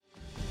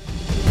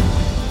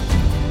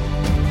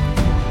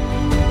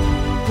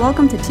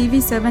Welcome to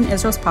TV7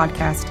 Israel's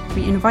podcast.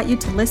 We invite you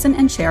to listen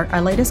and share our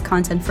latest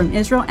content from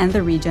Israel and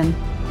the region.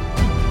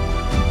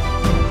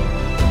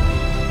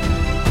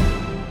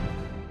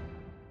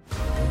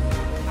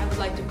 I would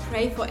like to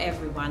pray for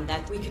everyone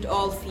that we could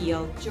all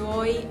feel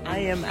joy. I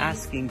am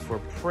asking for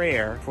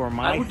prayer for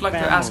my family. I would like to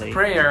ask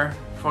prayer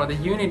for the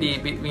unity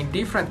between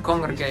different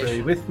congregations.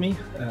 Pray with me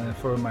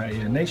for my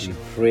nation.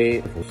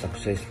 Pray for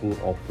successful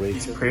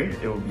operations. Pray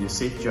it will be a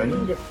safe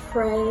journey. To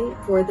pray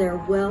for their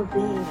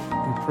well-being.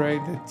 We pray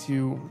that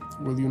you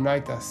will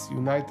unite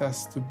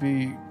us to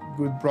be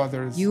good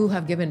brothers. You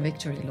have given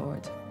victory,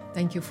 Lord.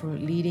 Thank you for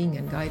leading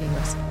and guiding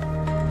us.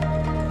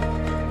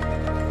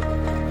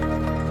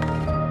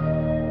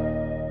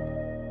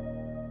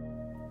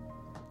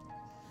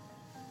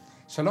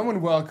 Shalom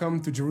and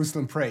welcome to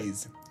Jerusalem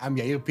Praise. I'm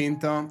Yair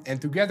Pinto, and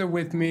together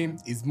with me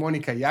is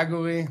Monica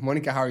Yagori.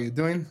 Monica, how are you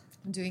doing?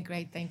 I'm doing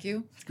great, thank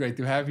you. It's great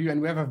to have you,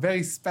 and we have a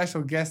very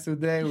special guest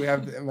today. We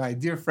have my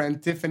dear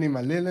friend Tiffany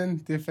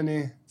Malilin.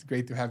 Tiffany, it's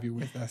great to have you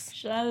with us.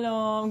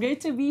 Shalom,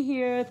 great to be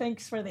here.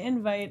 Thanks for the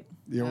invite.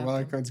 You're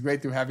welcome. It's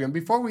great to have you. And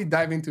before we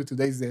dive into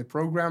today's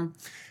program,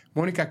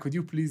 Monica, could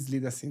you please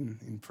lead us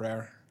in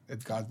prayer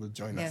that God will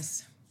join us?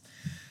 Yes.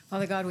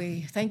 Father God,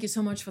 we thank you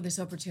so much for this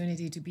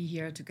opportunity to be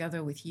here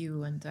together with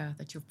you, and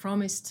that you've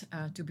promised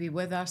to be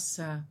with us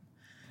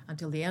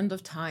until the end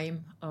of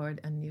time, Lord.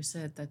 And you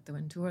said that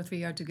when 2 or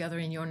 3 are together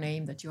in your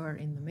name, that you are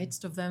in the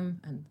midst of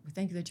them. And we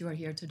thank you that you are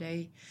here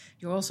today.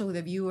 You're also with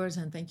the viewers,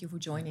 and thank you for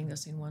joining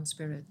us in one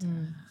spirit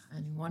and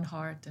in one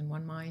heart and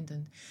one mind.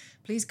 And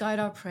please guide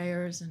our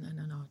prayers and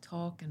our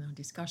talk and our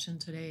discussion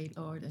today,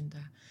 Lord. And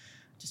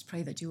just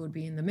pray that you would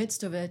be in the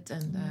midst of it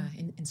and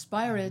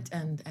inspire it,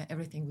 and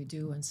everything we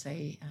do and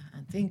say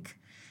and think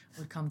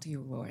would come to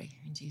your glory.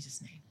 In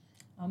Jesus' name.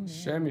 Amen.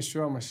 Shem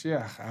Yeshua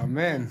Mashiach.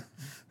 Amen.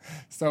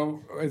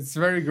 So it's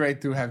very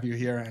great to have you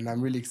here, and I'm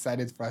really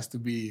excited for us to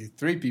be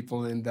 3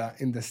 people in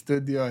the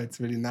studio. It's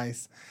really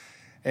nice.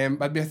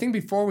 But I think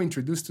before we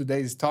introduce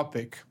today's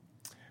topic,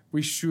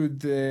 we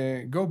should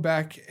go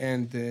back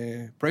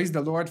and praise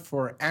the Lord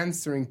for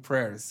answering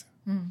prayers.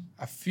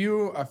 A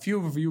few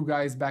of you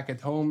guys back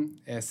at home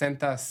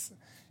sent us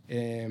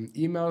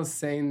emails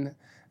saying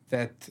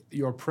that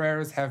your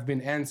prayers have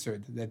been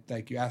answered,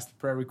 that you asked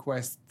prayer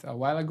request a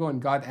while ago and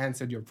God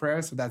answered your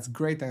prayers. So that's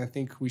great, and I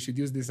think we should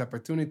use this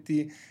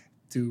opportunity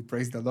to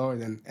praise the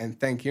Lord and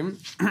thank Him.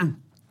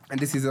 And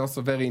this is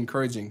also very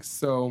encouraging.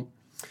 So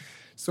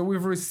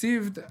we've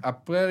received a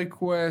prayer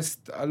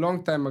request a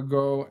long time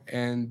ago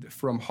and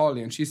from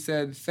Holly, and she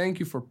said, "Thank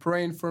you for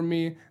praying for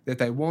me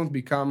that I won't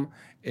become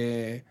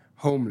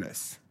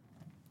homeless."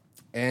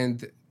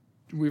 And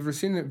we've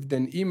received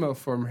an email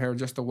from her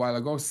just a while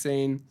ago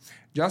saying,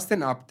 "Just an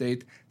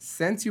update,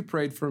 since you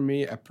prayed for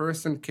me, a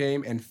person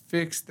came and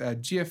fixed a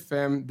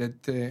GFM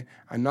that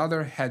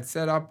another had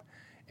set up.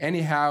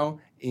 Anyhow,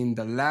 in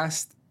the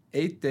last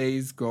 8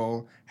 days,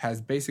 goal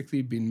has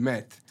basically been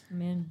met."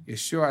 Amen.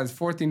 Yeshua has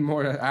 14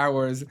 more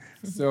hours,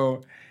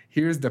 so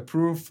here's the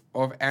proof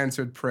of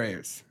answered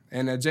prayers.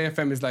 And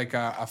JFM is like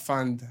a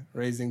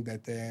fundraising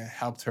that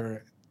helped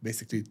her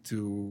basically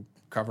to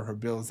cover her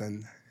bills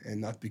and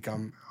not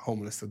become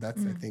homeless. So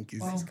that's, I think,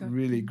 is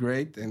really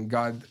great. And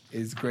God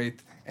is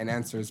great and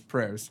answers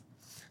prayers.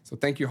 So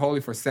thank you, Holly,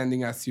 for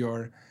sending us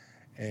your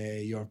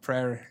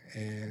prayer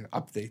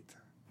update.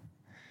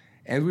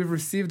 And we've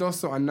received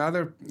also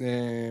another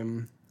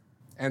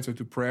answer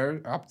to prayer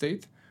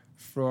update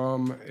from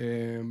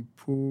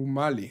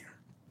Pumali.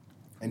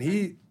 And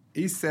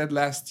he said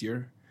last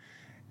year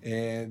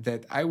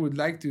that I would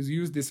like to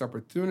use this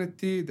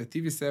opportunity that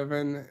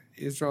TV7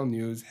 Israel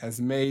News has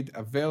made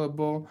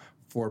available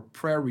for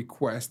prayer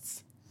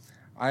requests.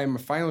 I am a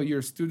final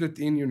year student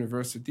in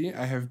university.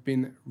 I have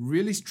been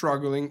really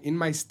struggling in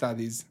my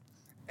studies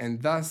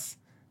and thus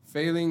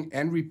failing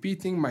and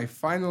repeating my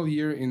final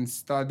year in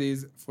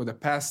studies for the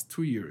past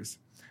 2 years.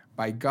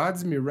 By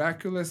God's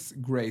miraculous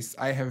grace,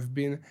 I have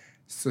been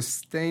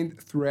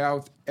sustained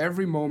throughout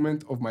every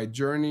moment of my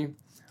journey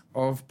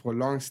of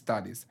prolonged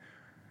studies.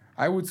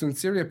 I would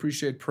sincerely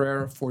appreciate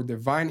prayer for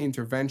divine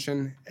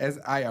intervention as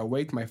I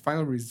await my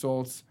final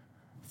results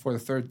for the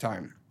 3rd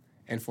time,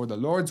 and for the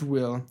Lord's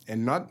will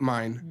and not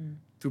mine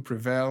to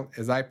prevail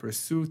as I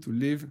pursue to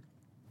live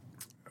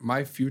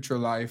my future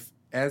life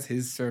as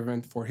His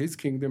servant for His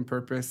kingdom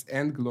purpose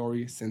and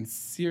glory.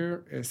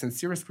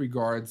 Sincerest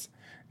regards,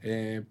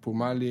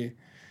 Pumali.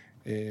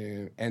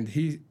 And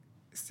he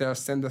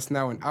sent us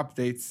now an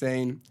update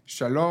saying,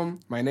 "Shalom,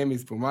 my name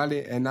is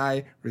Pumali and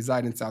I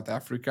reside in South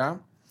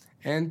Africa.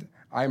 And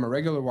I am a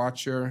regular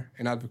watcher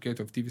and advocate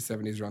of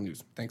TV7 Israel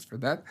News." Thanks for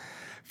that.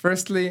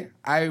 Firstly,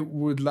 I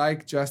would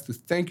like just to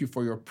thank you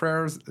for your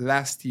prayers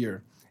last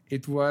year.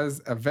 It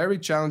was a very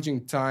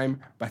challenging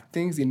time, but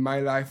things in my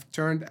life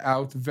turned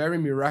out very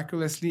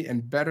miraculously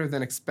and better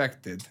than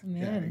expected.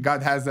 Yeah,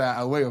 God has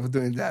a way of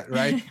doing that,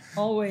 right?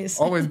 Always.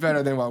 Always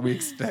better than what we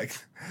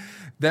expect.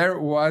 There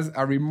was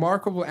a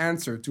remarkable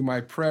answer to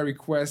my prayer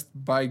request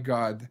by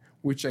God,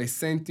 which I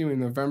sent you in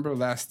November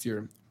last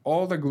year.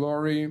 All the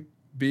glory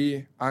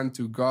be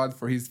unto God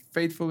for his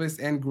faithfulness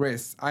and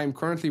grace. I am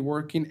currently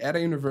working at a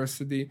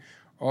university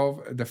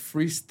of the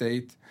Free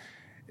State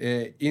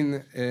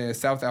in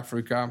South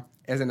Africa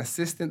as an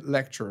assistant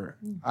lecturer.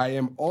 I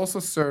am also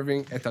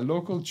serving at a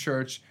local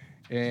church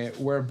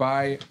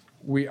whereby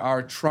we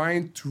are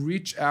trying to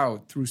reach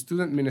out through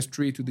student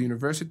ministry to the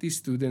university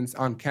students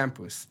on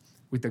campus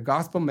with the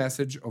gospel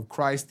message of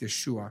Christ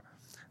Yeshua.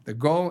 The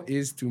goal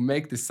is to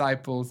make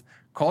disciples,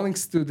 calling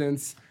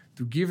students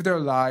to give their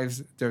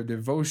lives, their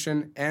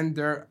devotion, and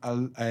their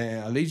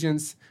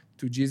allegiance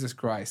to Jesus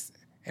Christ,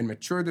 and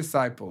mature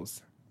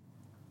disciples.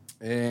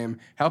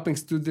 Helping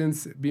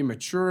students be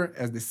mature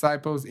as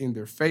disciples in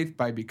their faith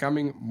by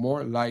becoming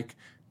more like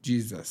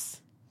Jesus.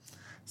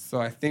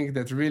 So I think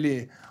that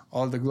really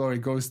all the glory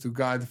goes to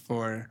God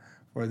for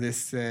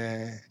this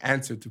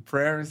answer to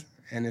prayers.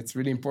 And it's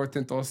really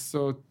important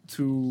also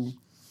to,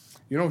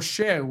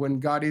 share when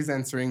God is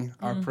answering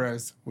our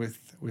prayers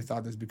with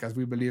others, because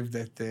we believe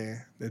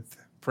that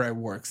prayer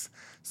works.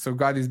 So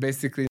God is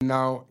basically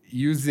now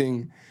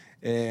using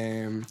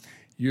him,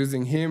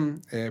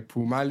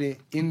 Pumali,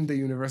 in the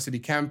university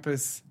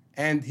campus,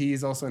 and he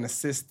is also an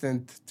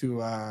assistant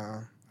to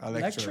a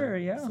lecturer.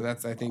 Yeah. So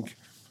that's, I think,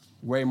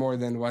 way more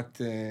than what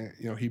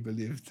he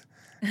believed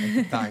at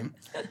the time.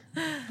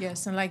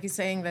 Yes, and like you're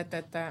saying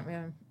that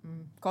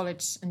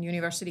college and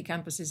university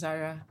campuses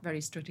are a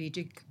very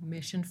strategic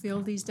mission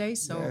field these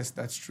days. So yes,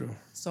 that's true.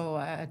 So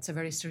it's a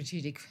very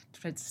strategic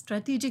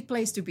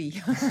place to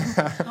be.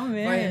 Oh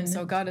man!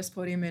 So God has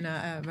put him in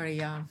a very.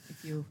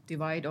 If you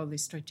divide all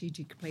these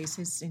strategic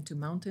places into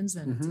mountains,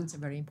 then it's a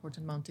very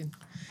important mountain.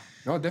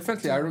 No,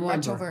 definitely. I remember.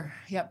 Watch over.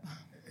 Yep.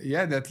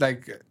 Yeah, that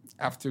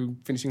after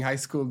finishing high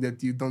school,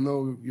 that you don't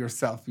know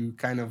yourself. You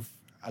kind of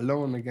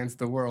alone against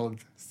the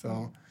world.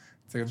 So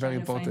it's a very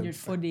important. Find your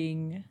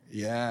footing.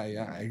 Yeah,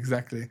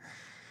 exactly.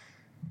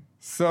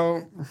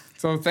 So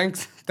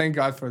thank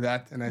God for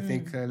that, and I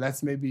think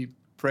let's maybe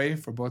pray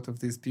for both of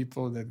these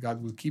people that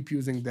God will keep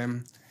using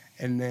them,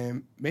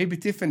 and maybe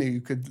Tiffany,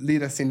 you could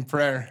lead us in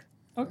prayer.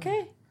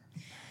 Okay.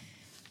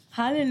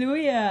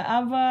 Hallelujah.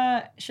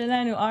 Abba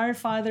Shalanu, our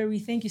Father, we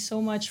thank you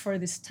so much for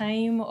this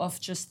time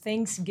of just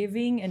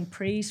thanksgiving and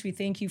praise. We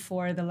thank you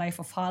for the life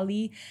of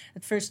Holly.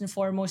 That first and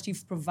foremost,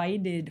 you've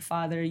provided,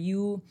 Father.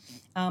 You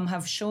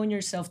have shown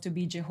yourself to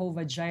be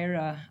Jehovah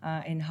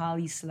Jireh in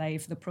Holly's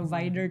life, the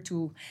provider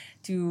to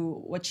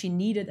what she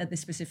needed at the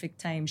specific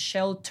time,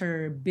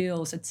 shelter,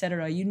 bills,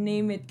 etc. You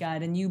name it,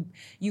 God, and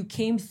you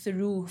came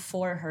through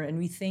for her, and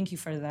we thank you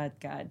for that,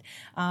 God.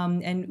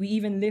 And we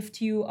even lift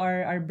you,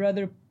 our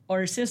brother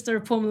or sister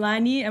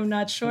Pumlani, I'm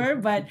not sure,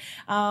 but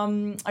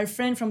our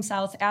friend from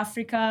South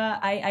Africa,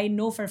 I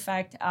know for a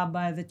fact,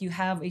 Abba, that you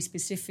have a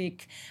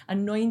specific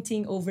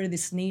anointing over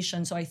this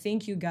nation. So I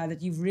thank you, God,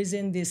 that you've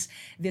risen this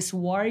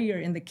warrior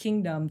in the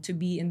kingdom to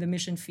be in the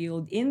mission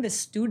field, in the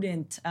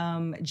student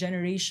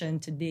generation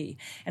today.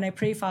 And I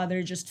pray,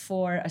 Father, just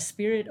for a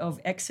spirit of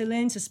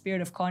excellence, a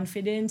spirit of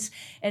confidence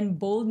and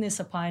boldness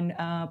upon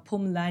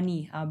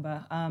Pumlani,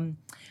 Abba.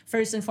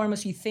 First and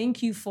foremost, we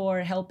thank you for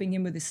helping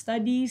him with his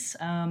studies,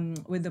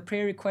 with the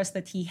prayer request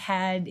that he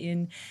had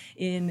in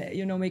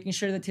making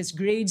sure that his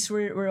grades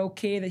were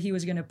okay, that he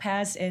was going to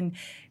pass. And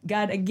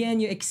God,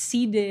 again, you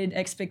exceeded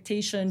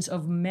expectations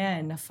of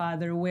men,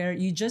 Father, where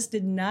you just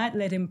did not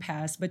let him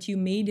pass, but you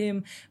made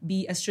him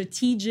be a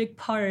strategic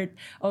part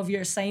of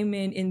your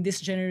assignment in this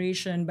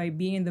generation by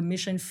being in the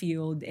mission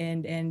field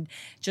and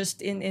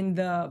just in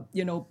the,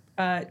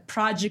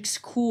 project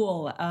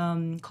school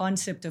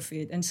concept of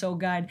it. And so,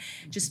 God,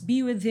 just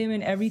be with him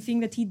in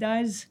everything that he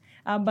does,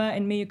 Abba,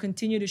 and may you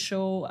continue to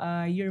show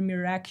your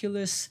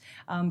miraculous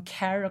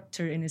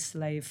character in his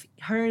life,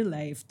 her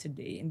life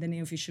today. In the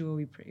name of Yeshua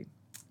we pray.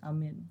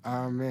 Amen.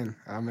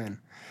 Amen.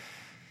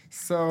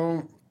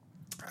 So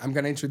I'm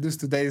going to introduce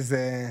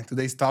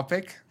today's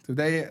topic.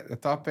 Today, the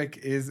topic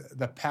is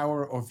the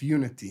power of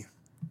unity.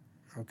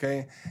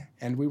 Okay?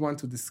 And we want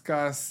to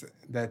discuss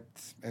that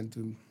and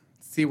to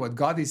see what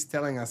God is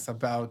telling us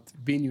about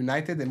being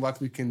united and what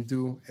we can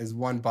do as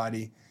one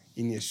body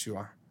in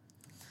Yeshua.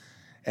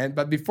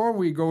 But before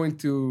we go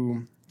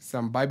into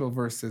some Bible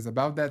verses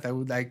about that, I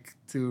would like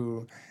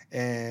to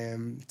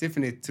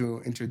Tiffany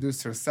to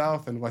introduce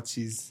herself and what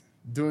she's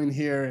doing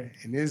here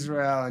in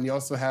Israel. And you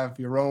also have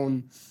your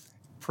own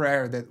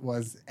prayer that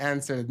was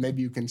answered.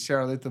 Maybe you can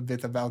share a little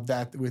bit about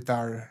that with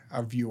our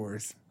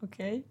viewers.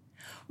 Okay.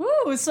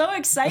 Ooh, so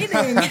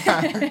exciting.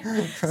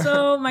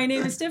 So my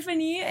name is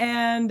Tiffany,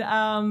 and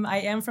I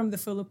am from the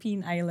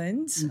Philippine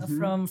Islands,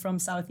 from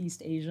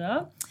Southeast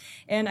Asia.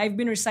 And I've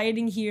been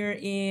residing here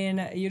in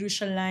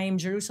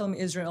Jerusalem,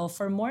 Israel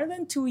for more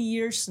than 2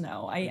 years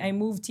now. I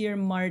moved here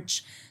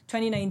March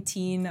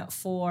 2019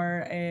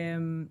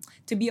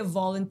 to be a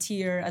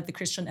volunteer at the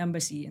Christian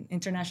Embassy,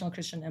 International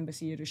Christian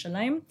Embassy,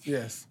 Jerusalem.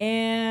 Yes.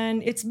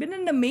 And it's been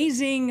an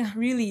amazing,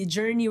 really,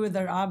 journey with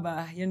our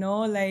Abba.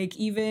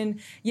 Even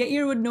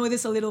Yair would know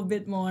this a little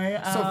bit more.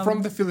 So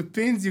from the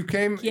Philippines, you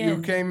came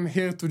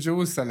here to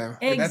Jerusalem.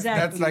 Exactly.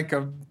 That's like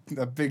a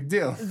a big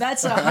deal.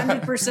 That's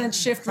 100%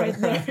 shift right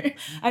there.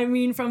 I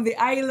mean, from the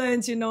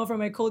islands, from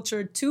my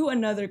culture to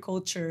another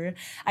culture,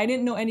 I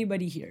didn't know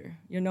anybody here.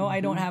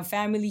 I don't have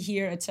family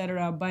here,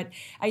 etc. But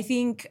I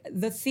think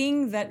the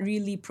thing that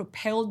really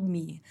propelled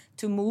me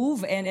to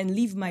move and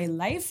leave my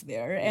life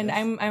there, and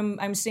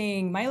I'm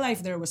saying my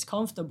life there was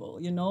comfortable.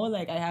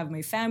 Like I have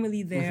my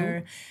family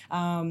there.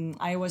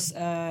 I was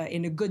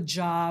in a good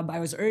job. I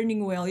was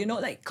earning well.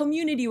 Like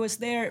community was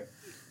there.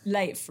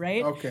 Life,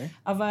 right? Okay.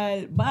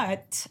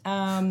 But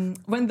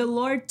when the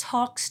Lord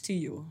talks to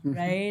you,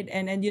 right,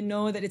 and you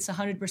know that it's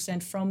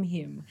 100% from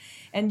Him,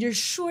 and you're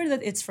sure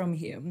that it's from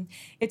Him,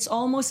 it's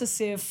almost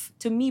as if,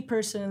 to me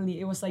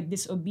personally, it was like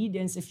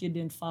disobedience if you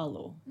didn't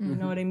follow. You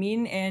know what I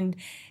mean?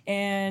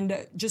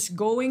 And just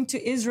going to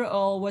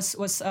Israel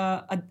was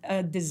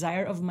a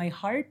desire of my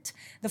heart.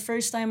 The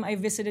first time I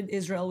visited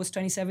Israel was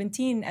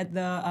 2017 at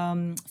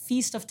the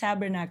Feast of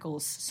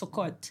Tabernacles,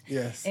 Sukkot.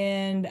 Yes.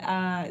 And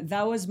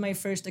that was my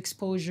first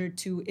exposure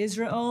to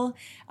Israel,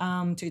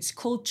 to its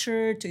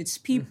culture, to its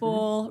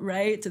people,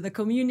 right, to the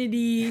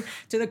community,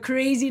 to the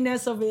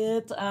craziness of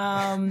it,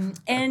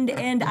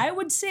 and I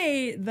would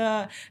say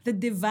the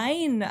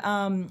divine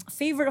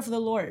favor of the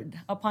Lord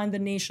upon the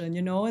nation,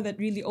 that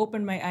really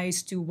opened my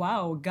eyes to,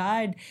 wow,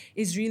 God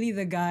is really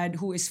the God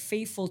who is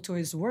faithful to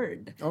His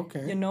word.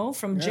 Okay.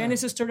 From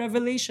Genesis to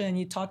Revelation,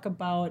 you talk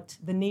about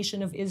the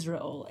nation of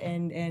Israel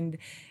and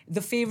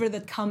the favor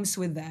that comes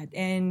with that.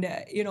 And,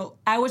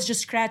 I was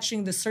just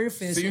scratching the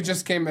surface. So you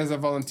just came as a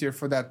volunteer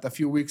for that, a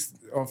few weeks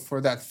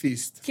for that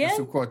feast, for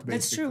Sukkot, basically.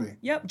 That's true.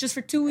 Yep, just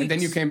for 2 weeks. And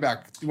then you came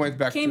back. You went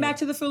back. Came back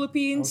to the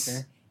Philippines.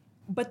 Okay.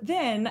 But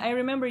then, I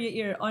remember,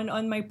 Yair,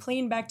 on my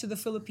plane back to the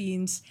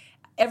Philippines,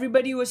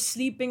 everybody was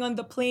sleeping on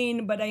the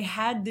plane, but I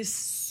had this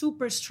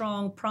super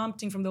strong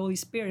prompting from the Holy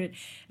Spirit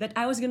that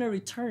I was going to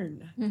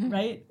return,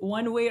 right?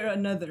 One way or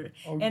another.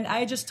 Okay. And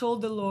I just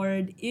told the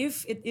Lord,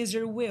 if it is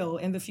your will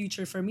in the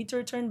future for me to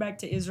return back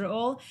to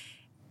Israel,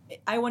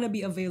 I want to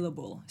be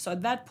available. So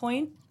at that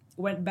point,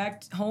 went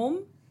back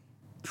home,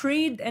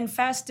 prayed and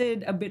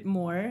fasted a bit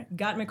more,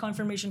 got my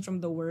confirmation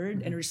from the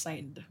Word, and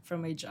resigned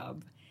from my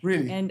job.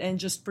 Really? And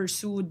just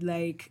pursued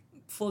like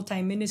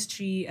full-time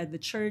ministry at the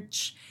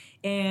church.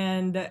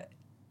 And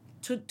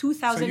to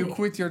 2000. So you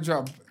quit your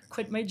job.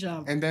 Quit my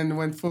job. And then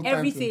went full-time.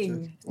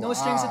 Everything. No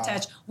strings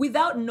attached.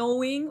 Without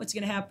knowing what's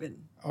going to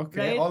happen.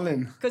 Okay, right? all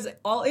in. Because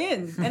all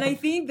in. And I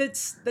think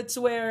that's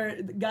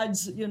where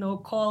God's,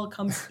 call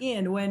comes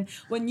in.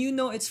 When you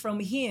know it's from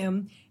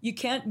Him, you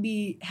can't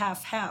be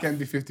half-half. Can't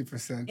be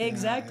 50%.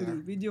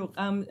 Exactly. Yeah.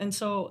 And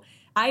so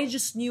I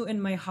just knew in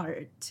my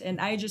heart,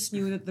 and I just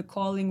knew that the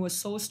calling was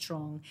so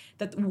strong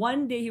that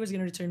one day He was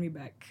going to return me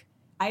back.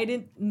 I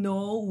didn't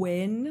know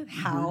when,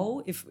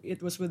 how, if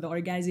it was with the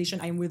organization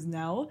I'm with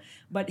now,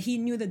 but He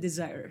knew the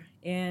desire.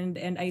 And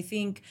I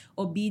think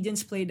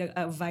obedience played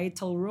a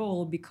vital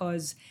role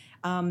because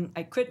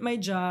I quit my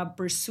job,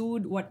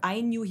 pursued what I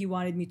knew He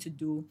wanted me to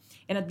do.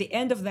 And at the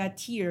end of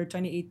that year,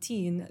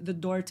 2018, the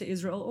door to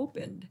Israel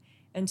opened.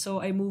 And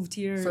so I moved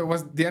here. So it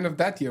was the end of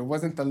that year. It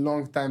wasn't a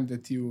long time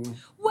that you...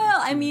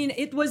 Well, I mean,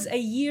 it was a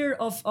year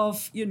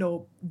of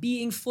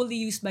being fully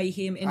used by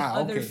Him in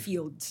other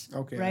fields.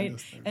 Okay,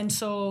 right? And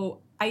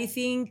so I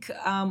think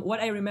what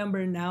I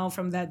remember now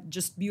from that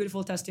just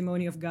beautiful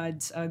testimony of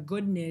God's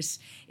goodness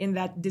in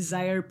that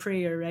desire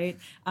prayer, right,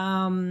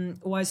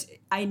 was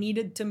I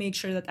needed to make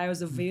sure that I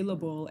was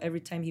available every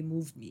time He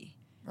moved me.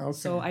 Okay.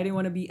 So I didn't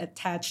want to be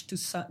attached to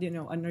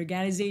an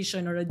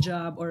organization or a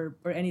job or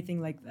anything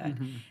like that.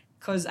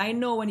 Because I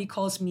know when He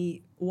calls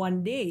me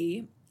one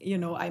day,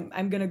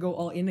 I'm going to go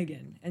all in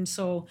again. And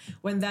so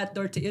when that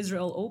door to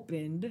Israel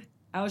opened,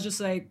 I was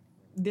just like,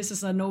 this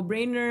is a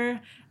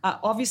no-brainer.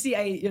 Obviously,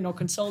 I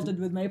consulted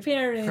with my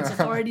parents,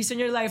 authorities in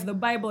your life, the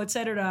Bible,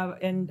 etc.,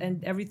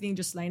 and everything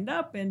just lined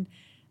up, and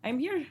I'm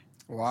here.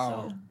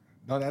 Wow. So,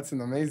 no, that's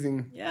an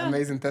amazing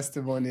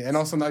testimony. And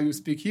also now you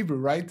speak Hebrew,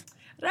 right?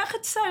 No,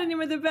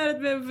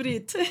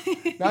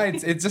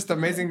 it's just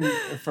amazing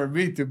for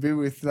me to be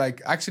with,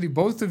 actually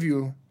both of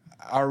you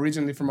are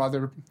originally from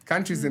other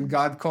countries and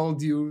God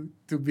called you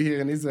to be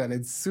here in Israel.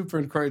 It's super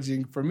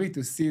encouraging for me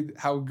to see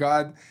how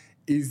God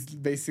is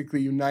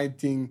basically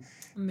uniting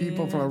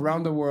people from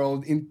around the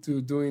world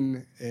into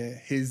doing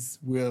His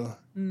will,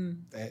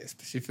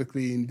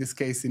 specifically in this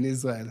case in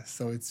Israel.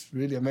 So it's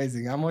really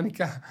amazing. Huh,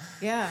 Monica?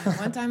 Yeah,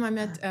 one time I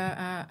met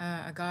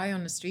a guy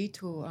on the street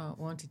who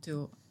wanted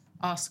to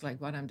ask,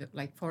 what I'm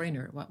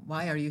foreigner,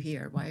 why are you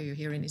here? Why are you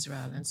here in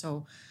Israel? And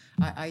so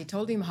I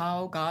told him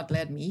how God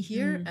led me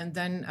here, and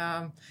then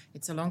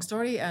it's a long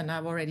story, and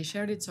I've already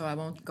shared it, so I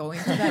won't go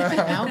into that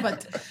right now.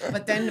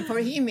 But then for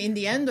him, in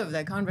the end of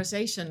the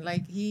conversation,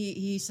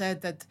 he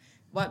said that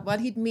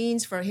what it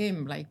means for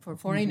him, for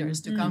foreigners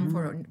to come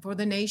for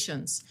the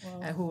nations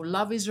who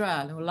love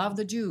Israel, who love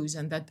the Jews,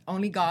 and that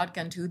only God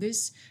can do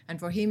this. And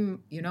for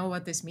him, you know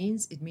what this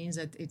means? It means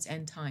that it's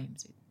end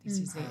times. This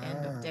is the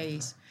end of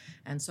days.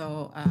 And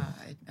so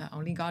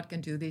only God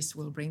can do this,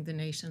 will bring the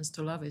nations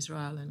to love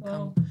Israel and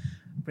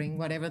bring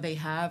whatever they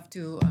have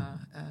to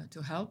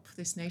help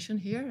this nation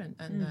here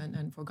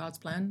and for God's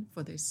plan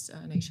for this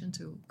nation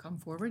to come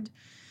forward.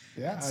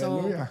 Yeah, So,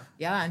 hallelujah.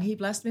 yeah, and he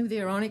blessed me with the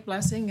Aaronic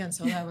blessing, and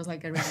so that was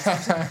like a really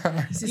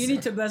special. You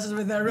need to bless us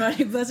with that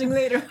right blessing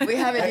later. We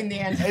have it in the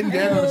end. And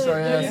there, so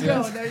There yes, you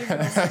go. yes. There you go.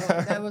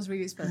 So that was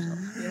really special.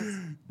 Yes.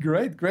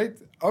 Great.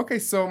 Okay,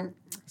 so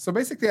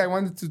basically I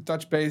wanted to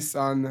touch base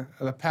on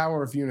the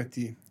power of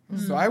unity.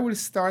 So I will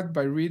start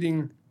by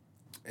reading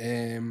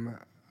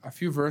a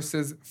few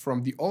verses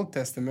from the Old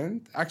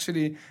Testament,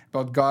 actually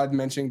about God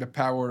mentioning the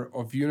power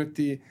of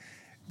unity.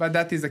 But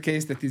that is a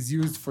case that is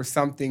used for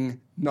something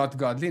not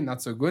godly,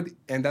 not so good.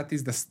 And that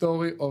is the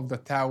story of the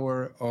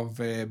Tower of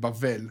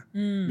Babel,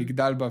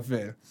 Migdal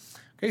Babel.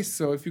 Okay,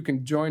 so if you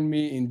can join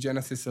me in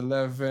Genesis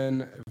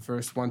 11,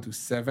 verse 1 to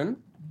 7.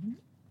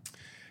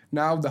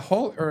 Now the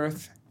whole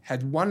earth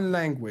had one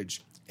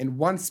language and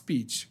one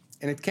speech.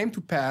 And it came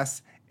to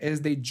pass,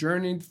 as they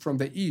journeyed from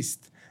the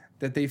east,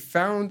 that they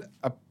found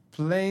a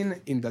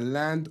plain in the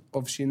land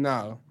of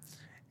Shinar,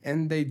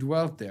 and they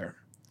dwelt there.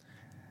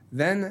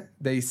 Then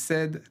they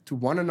said to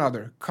one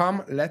another,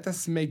 "Come, let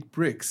us make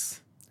bricks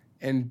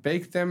and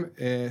bake them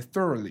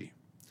thoroughly."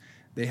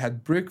 They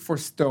had brick for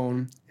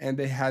stone, and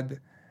they had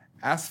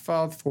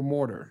asphalt for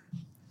mortar.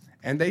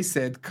 And they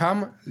said,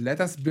 "Come,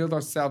 let us build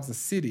ourselves a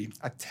city,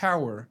 a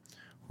tower,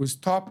 whose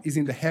top is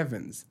in the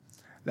heavens.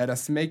 Let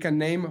us make a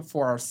name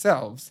for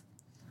ourselves.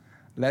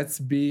 Let's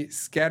be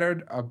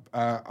scattered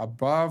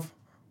above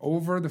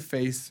over the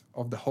face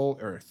of the whole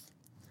earth."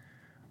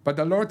 But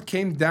the Lord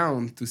came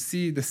down to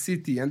see the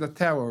city and the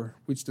tower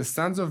which the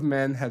sons of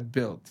men had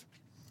built.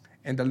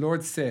 And the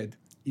Lord said,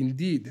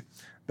 "Indeed,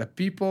 the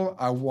people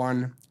are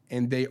one,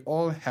 and they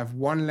all have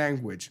one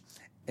language,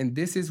 and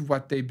this is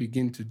what they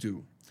begin to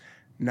do.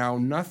 Now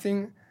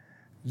nothing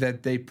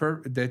that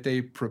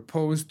they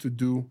propose to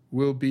do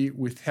will be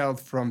withheld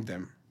from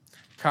them.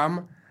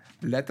 Come,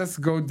 let us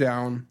go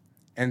down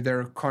and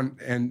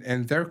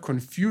there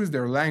confuse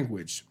their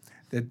language,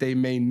 that they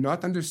may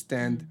not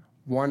understand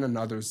one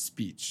another's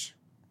speech."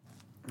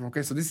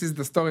 Okay, so this is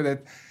the story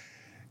that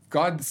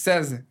God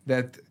says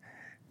that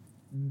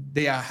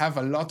they have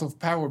a lot of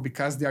power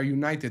because they are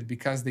united,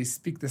 because they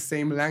speak the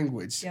same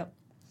language. Yep.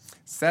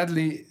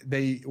 Sadly,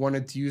 they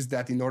wanted to use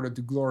that in order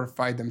to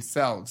glorify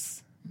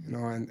themselves,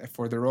 and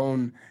for their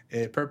own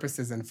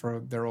purposes and for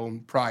their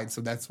own pride.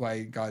 So that's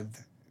why God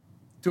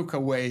took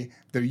away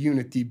their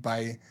unity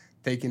by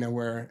taking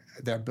away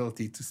their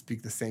ability to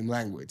speak the same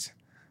language.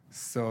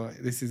 So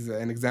this is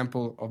an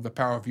example of the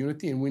power of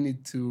unity, and we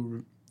need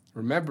to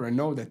remember and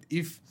know that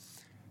if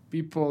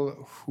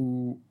people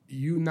who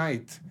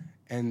unite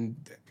and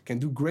can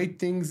do great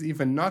things,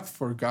 even not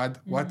for God,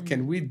 what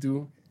can we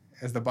do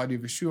as the body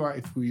of Yeshua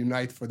if we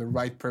unite for the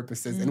right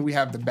purposes and we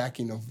have the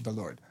backing of the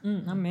Lord?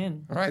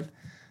 Amen. All right.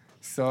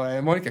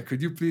 So, Monica,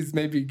 could you please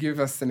maybe give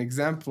us an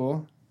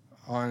example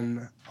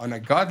on a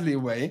godly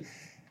way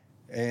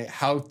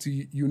how to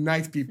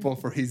unite people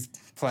for His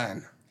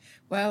plan?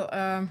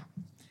 Well,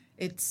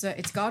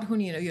 it's God who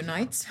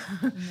unites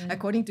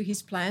according to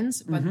His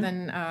plans. But then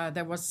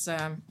there was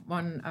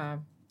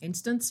one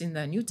instance in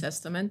the New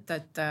Testament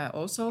that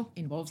also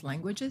involves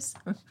languages.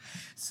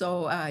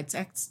 So it's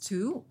Acts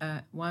 2,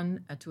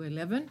 1 to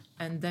 11.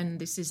 And then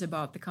this is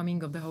about the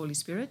coming of the Holy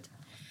Spirit.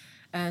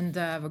 And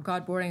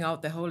God pouring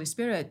out the Holy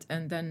Spirit.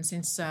 And then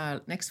since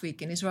next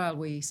week in Israel,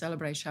 we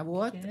celebrate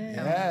Shavuot.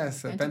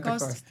 Yes,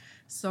 Pentecost.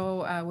 So,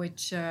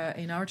 which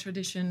in our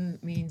tradition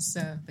means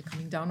the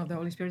coming down of the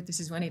Holy Spirit. This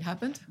is when it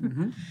happened.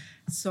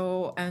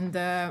 So, and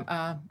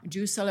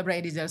Jews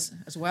celebrate it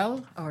as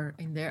well, or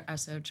in there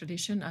as a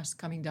tradition, as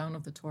coming down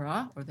of the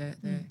Torah, or the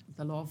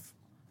law of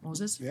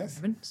Moses. Yes.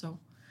 Heaven.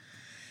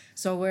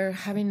 So we're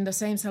having the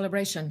same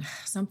celebration.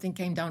 Something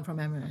came down from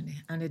heaven,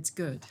 and it's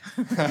good.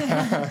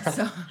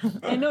 So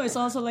I know it's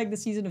also like the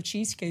season of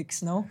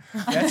cheesecakes, no?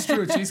 That's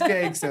true.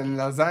 Cheesecakes and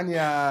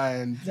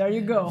lasagna and There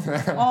you go.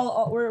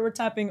 all we're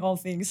tapping all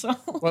things, so.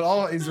 well,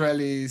 all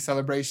Israeli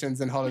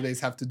celebrations and holidays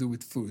have to do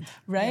with food.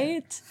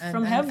 Right? and,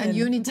 From and, heaven. and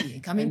unity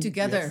coming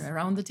together yes.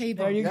 around the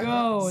table. There you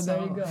go. So,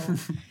 There you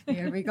go.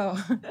 Here we go.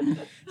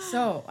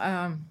 So,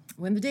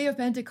 when the day of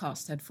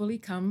Pentecost had fully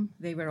come,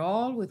 they were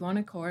all with one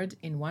accord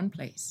in one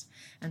place.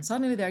 And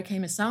suddenly there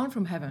came a sound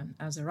from heaven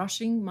as a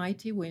rushing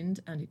mighty wind,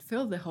 and it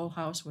filled the whole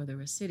house where they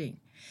were sitting.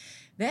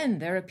 Then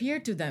there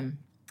appeared to them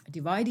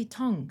divided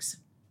tongues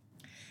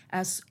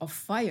as of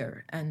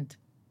fire, and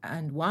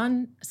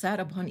one sat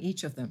upon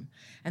each of them.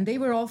 And they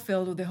were all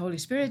filled with the Holy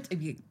Spirit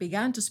and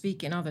began to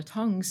speak in other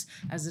tongues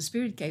as the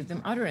Spirit gave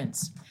them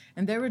utterance.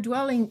 And there were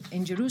dwelling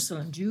in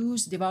Jerusalem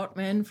Jews, devout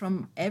men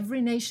from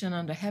every nation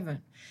under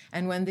heaven.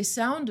 And when this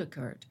sound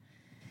occurred,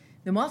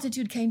 the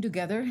multitude came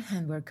together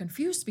and were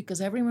confused because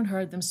everyone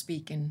heard them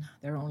speak in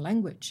their own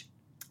language.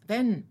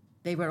 Then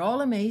they were all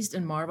amazed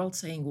and marveled,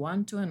 saying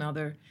one to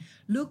another,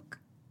 "Look,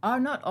 Are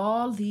not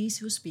all these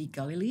who speak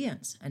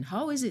Galileans? And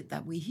how is it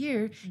that we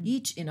hear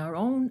each in our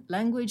own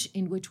language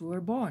in which we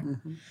were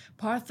born?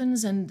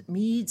 Parthians and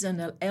Medes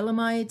and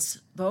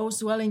Elamites, those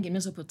dwelling in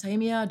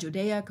Mesopotamia,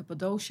 Judea,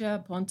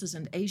 Cappadocia, Pontus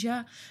and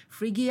Asia,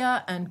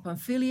 Phrygia and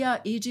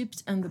Pamphylia,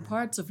 Egypt and the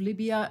parts of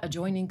Libya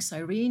adjoining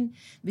Cyrene,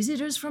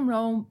 visitors from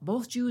Rome,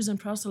 both Jews and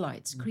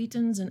proselytes,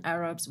 Cretans and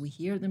Arabs, we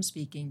hear them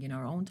speaking in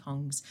our own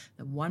tongues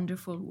the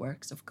wonderful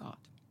works of God.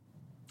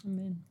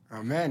 Amen.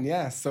 Amen.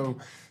 Yeah. So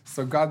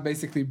God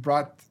basically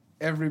brought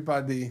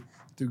everybody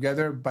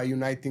together by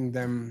uniting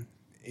them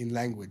in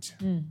language.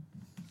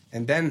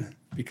 And then,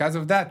 because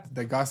of that,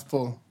 the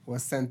gospel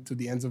was sent to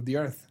the ends of the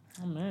earth.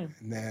 Amen.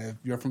 And,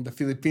 you're from the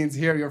Philippines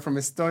here, you're from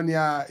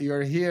Estonia,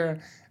 you're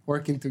here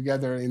working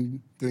together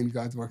in doing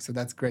God's work. So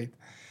that's great.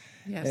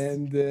 Yes.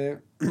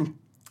 And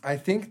I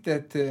think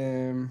that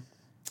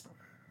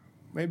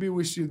maybe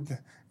we should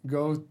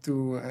go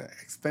to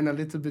explain a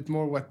little bit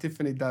more what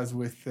Tiffany does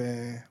with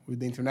the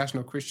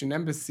International Christian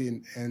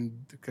Embassy,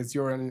 and because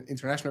you're an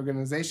international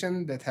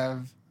organization that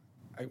have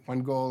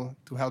one goal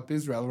to help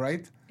Israel,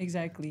 right?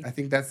 Exactly. I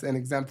think that's an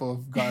example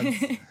of God's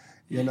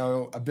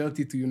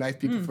ability to unite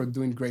people for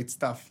doing great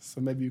stuff. So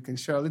maybe you can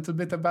share a little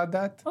bit about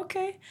that.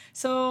 Okay,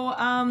 so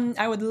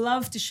I would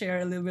love to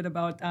share a little bit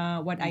about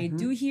what I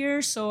do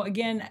here. So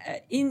again,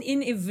 in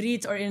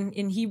Ivrit or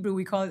in Hebrew,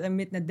 we call it a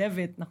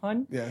mitnadevit,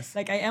 nahon? Yes.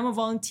 Like I am a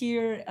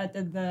volunteer at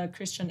the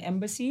Christian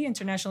Embassy,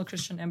 International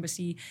Christian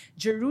Embassy,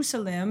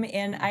 Jerusalem,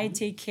 and I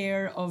take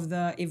care of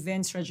the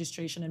events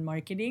registration and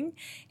marketing.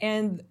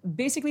 And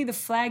basically the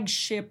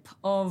flagship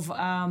of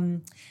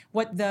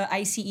what the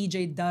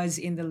ICEJ does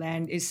in the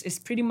land is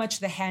pretty much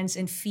the hands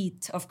and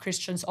feet of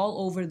Christians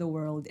all over the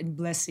world in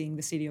blessing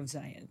the city of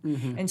Zion.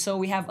 And so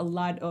we have a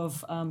lot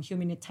of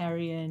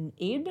humanitarian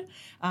aid.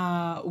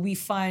 We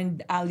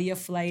fund Aliyah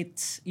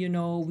flights,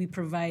 we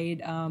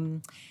provide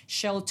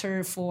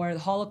shelter for the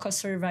Holocaust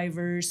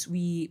survivors.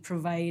 We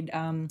provide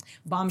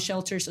bomb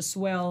shelters as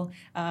well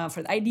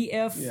for the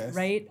IDF, Yes.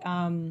 right?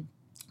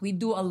 We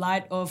do a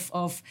lot of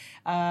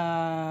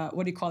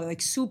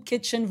like soup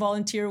kitchen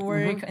volunteer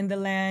work in the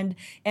land.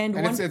 And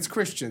it's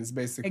Christians,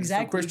 basically.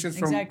 Exactly, So Christians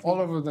from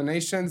all over the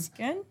nations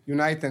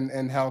unite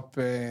and help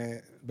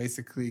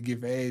basically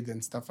give aid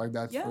and stuff like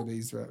that for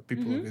the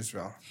people of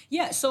Israel.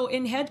 Yeah, so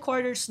in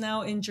headquarters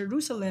now in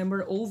Jerusalem,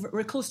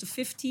 we're close to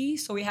 50.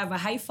 So we have a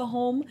Haifa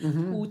home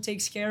who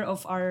takes care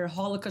of our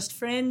Holocaust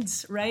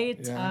friends, right?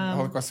 Yeah,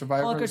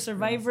 Holocaust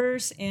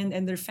survivors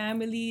and their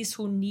families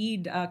who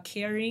need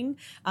caring.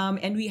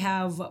 And we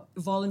have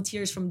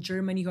volunteers from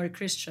Germany who are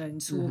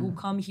Christians who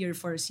come here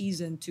for a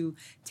season to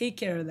take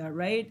care of that,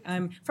 right?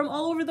 From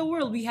all over the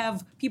world, we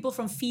have people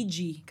from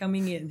Fiji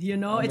coming in,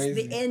 Amazing. It's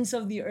the ends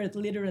of the earth,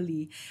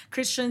 literally.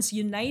 Christians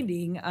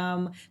uniting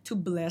to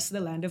bless the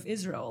land of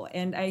Israel.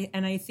 And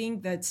I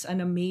think that's an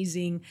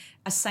amazing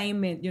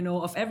assignment,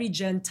 of every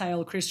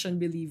Gentile Christian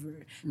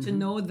believer to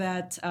know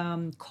that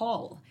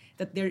call,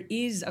 that there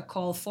is a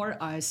call for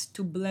us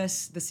to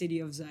bless the city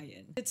of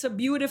Zion. It's a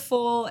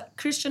beautiful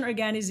Christian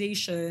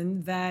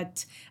organization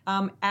that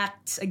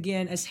acts,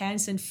 again, as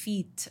hands and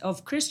feet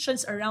of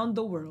Christians around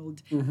the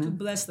world to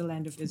bless the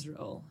land of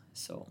Israel.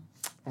 So...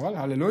 Well,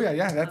 hallelujah.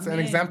 Yeah, that's Amen.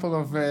 an example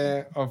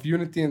of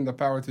unity and the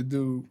power to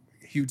do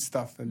huge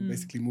stuff and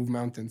basically move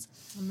mountains.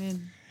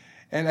 Amen.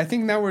 And I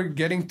think now we're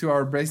getting to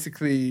our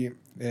basically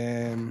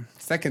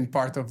second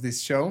part of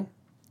this show,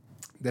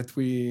 that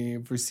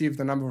we've received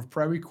a number of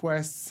prayer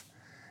requests.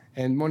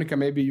 And Monica,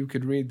 maybe you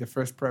could read the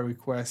first prayer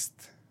request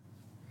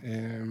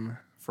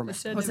from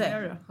Jose de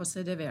Vera.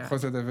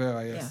 Jose de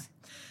Vera, yes. Yeah.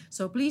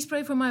 So please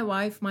pray for my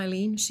wife,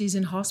 Mylene. She's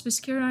in hospice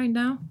care right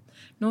now.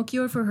 No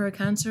cure for her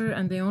cancer,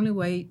 and the only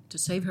way to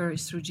save her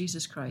is through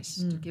Jesus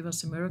Christ, to give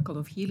us a miracle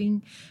of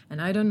healing.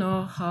 And I don't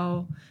know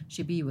how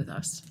she be with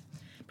us.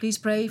 Please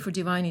pray for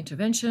divine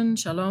intervention.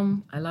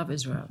 Shalom. I love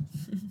Israel.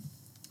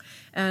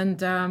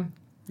 And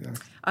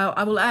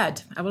I will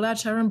add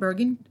Sharon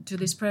Bergen to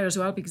this prayer as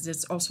well, because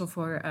it's also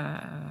for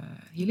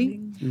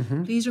healing.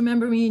 Please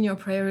remember me in your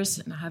prayers.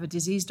 And I have a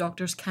disease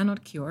doctors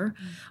cannot cure.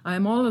 I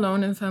am all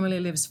alone and family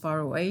lives far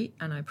away.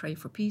 And I pray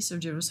for peace of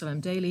Jerusalem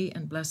daily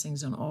and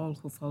blessings on all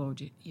who follow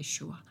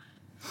Yeshua.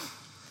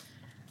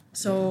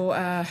 So,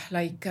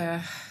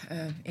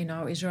 in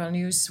our Israel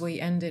news, we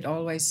ended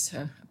always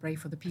pray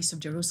for the peace of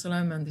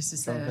Jerusalem, and this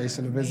is the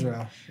salvation of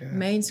Israel.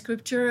 Main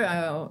scripture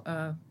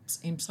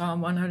in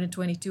Psalm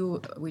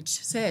 122, which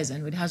says,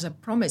 and it has a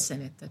promise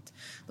in it, that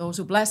those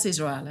who bless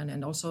Israel,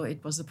 and also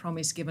it was the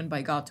promise given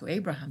by God to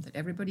Abraham, that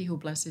everybody who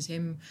blesses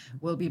him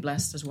will be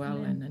blessed as well,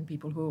 and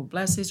people who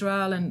bless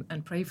Israel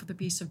and pray for the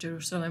peace of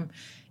Jerusalem,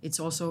 it's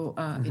also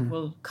it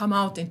will come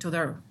out into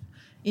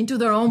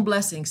their own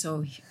blessing.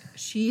 So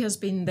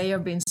they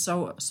have been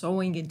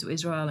sowing into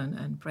Israel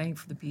and praying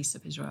for the peace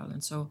of Israel.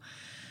 And so,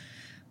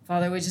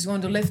 Father, we just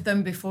want to lift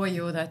them before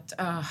you, that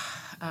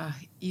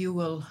you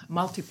will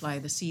multiply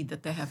the seed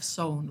that they have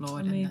sown,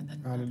 Lord, and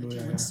that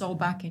you would sow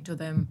back into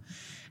them,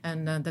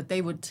 and that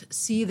they would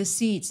see the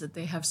seeds that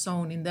they have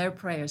sown in their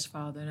prayers,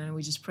 Father. And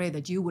we just pray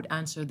that you would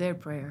answer their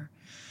prayer.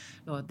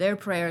 Lord, their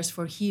prayers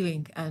for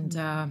healing. And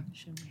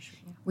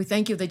we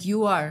thank you that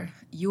you are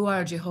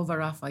Jehovah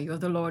Rapha. You are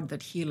the Lord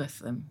that healeth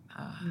them.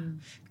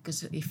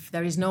 Because if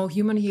there is no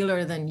human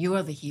healer, then you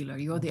are the healer.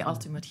 You are the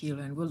ultimate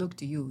healer, and we'll look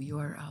to you. You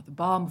are the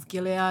balm of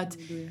Gilead.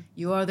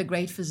 You are the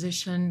great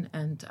physician,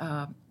 and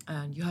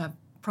you have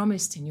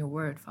promised in your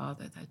word,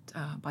 Father,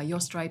 that by your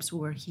stripes we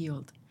were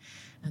healed.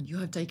 And you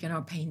have taken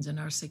our pains and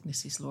our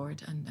sicknesses,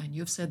 Lord. And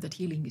you've said that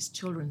healing is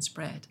children's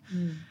bread.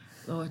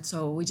 Lord,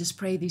 so we just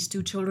pray these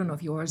two children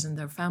of yours and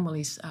their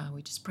families,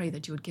 we just pray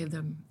that you would give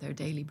them their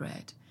daily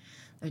bread.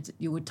 That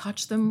you would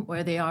touch them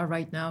where they are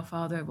right now,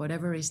 Father,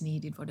 whatever is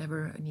needed,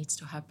 whatever needs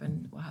to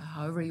happen,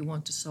 however you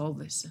want to solve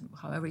this, and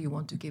however you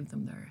want to give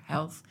them their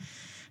health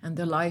and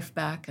their life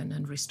back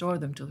and restore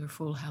them to their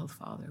full health,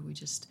 Father. We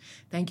just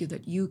thank you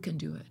that you can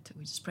do it.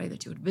 We just pray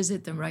that you would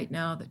visit them right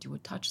now, that you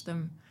would touch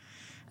them,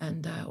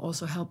 and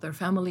also help their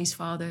families,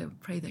 Father.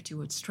 Pray that you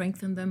would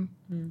strengthen them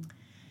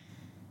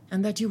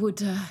and that you would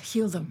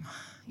heal them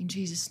in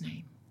Jesus'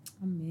 name.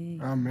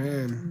 Amen.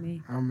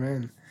 Amen.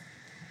 Amen.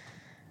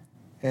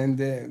 And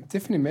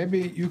Tiffany, maybe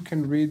you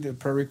can read a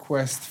prayer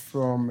request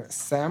from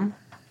Sam.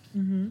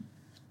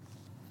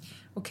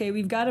 Okay,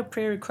 we've got a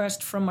prayer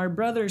request from our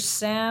brother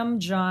Sam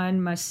John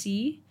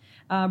Masi.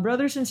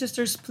 Brothers and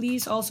sisters,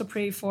 please also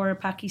pray for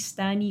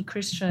Pakistani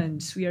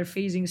Christians. We are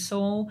facing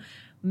so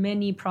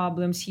many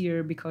problems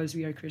here because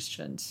we are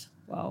Christians.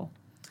 Wow.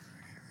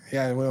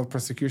 Yeah, well,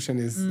 persecution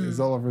is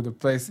all over the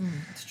place.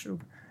 It's true.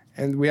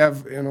 And we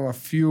have, a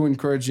few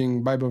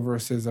encouraging Bible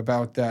verses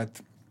about that.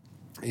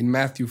 In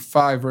Matthew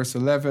 5, verse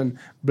 11,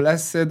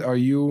 blessed are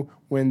you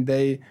when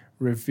they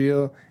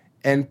revile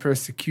and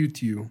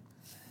persecute you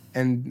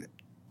and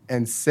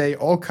say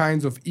all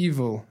kinds of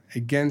evil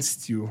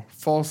against you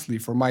falsely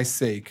for my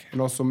sake.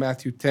 And also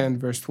Matthew 10,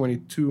 verse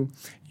 22,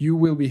 you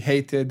will be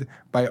hated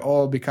by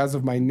all because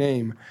of my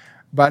name,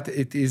 but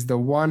it is the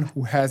one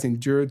who has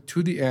endured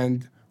to the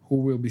end who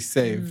will be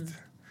saved.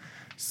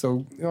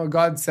 So,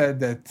 God said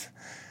that,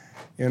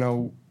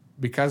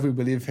 because we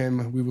believe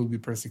him, we will be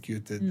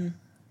persecuted.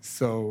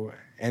 So,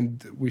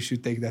 and we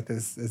should take that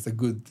as a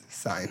good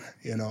sign,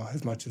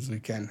 as much as we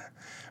can.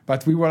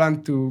 But we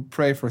want to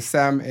pray for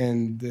Sam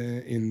and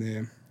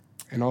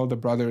all the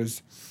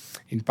brothers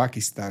in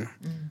Pakistan.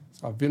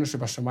 So, אבינו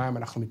שבשמיים,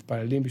 אנחנו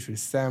מתפללים בשביל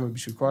סם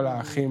ובשביל כל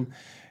האחים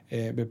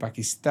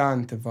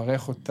בפקיסטן,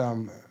 תברך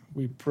אותם.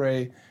 We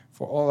pray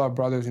for all our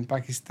brothers in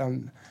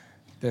Pakistan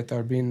that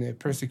are being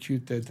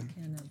persecuted.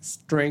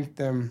 Strengthen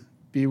them,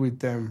 be with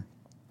them,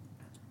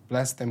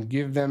 bless them,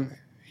 give them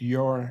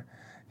your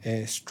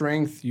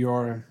strength,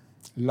 your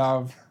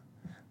love,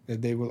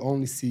 that they will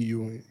only see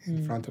you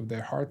in front of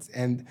their hearts.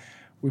 And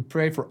we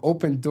pray for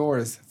open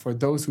doors for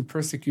those who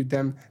persecute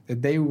them,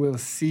 that they will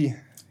see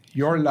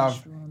your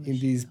love in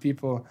these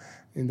people,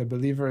 in the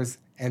believers,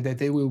 and that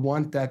they will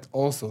want that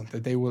also,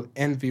 that they will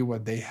envy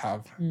what they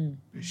have.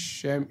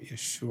 B'Shem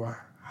Yeshua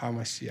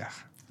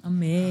HaMashiach.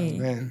 Amen.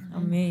 Amen.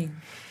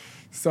 Amen.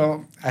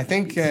 So I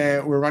think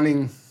we're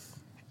running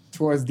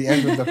towards the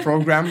end of the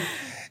program.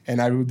 And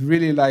I would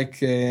really like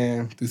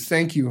to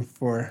thank you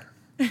for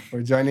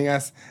joining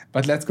us.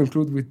 But let's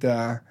conclude with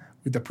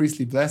the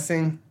priestly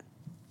blessing,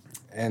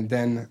 and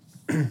then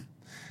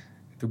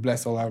to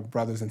bless all our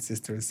brothers and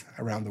sisters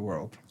around the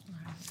world.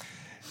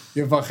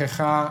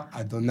 יברכך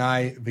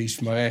אדוני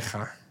וישמרך.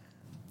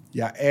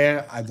 יאר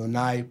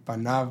אדוני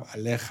פניו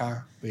עליך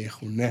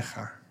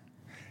ויחונך.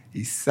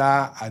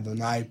 יישא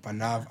אדוני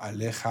פניו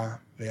עליך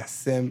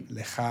וישם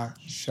לך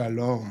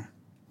שלום.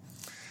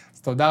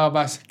 תודה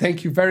רבה.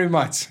 Thank you very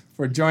much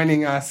for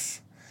joining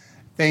us.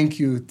 Thank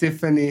you,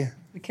 Tiffany.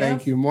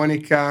 Thank you,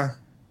 Monica.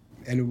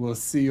 And we'll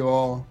see you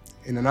all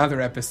in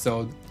another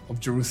episode of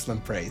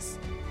Jerusalem Praise.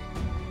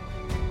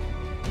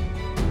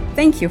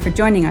 Thank you for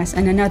joining us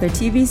in another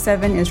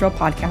TV7 Israel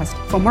podcast.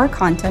 For more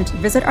content,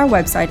 visit our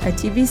website at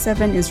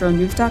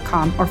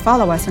tv7israelnews.com or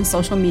follow us on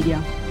social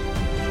media.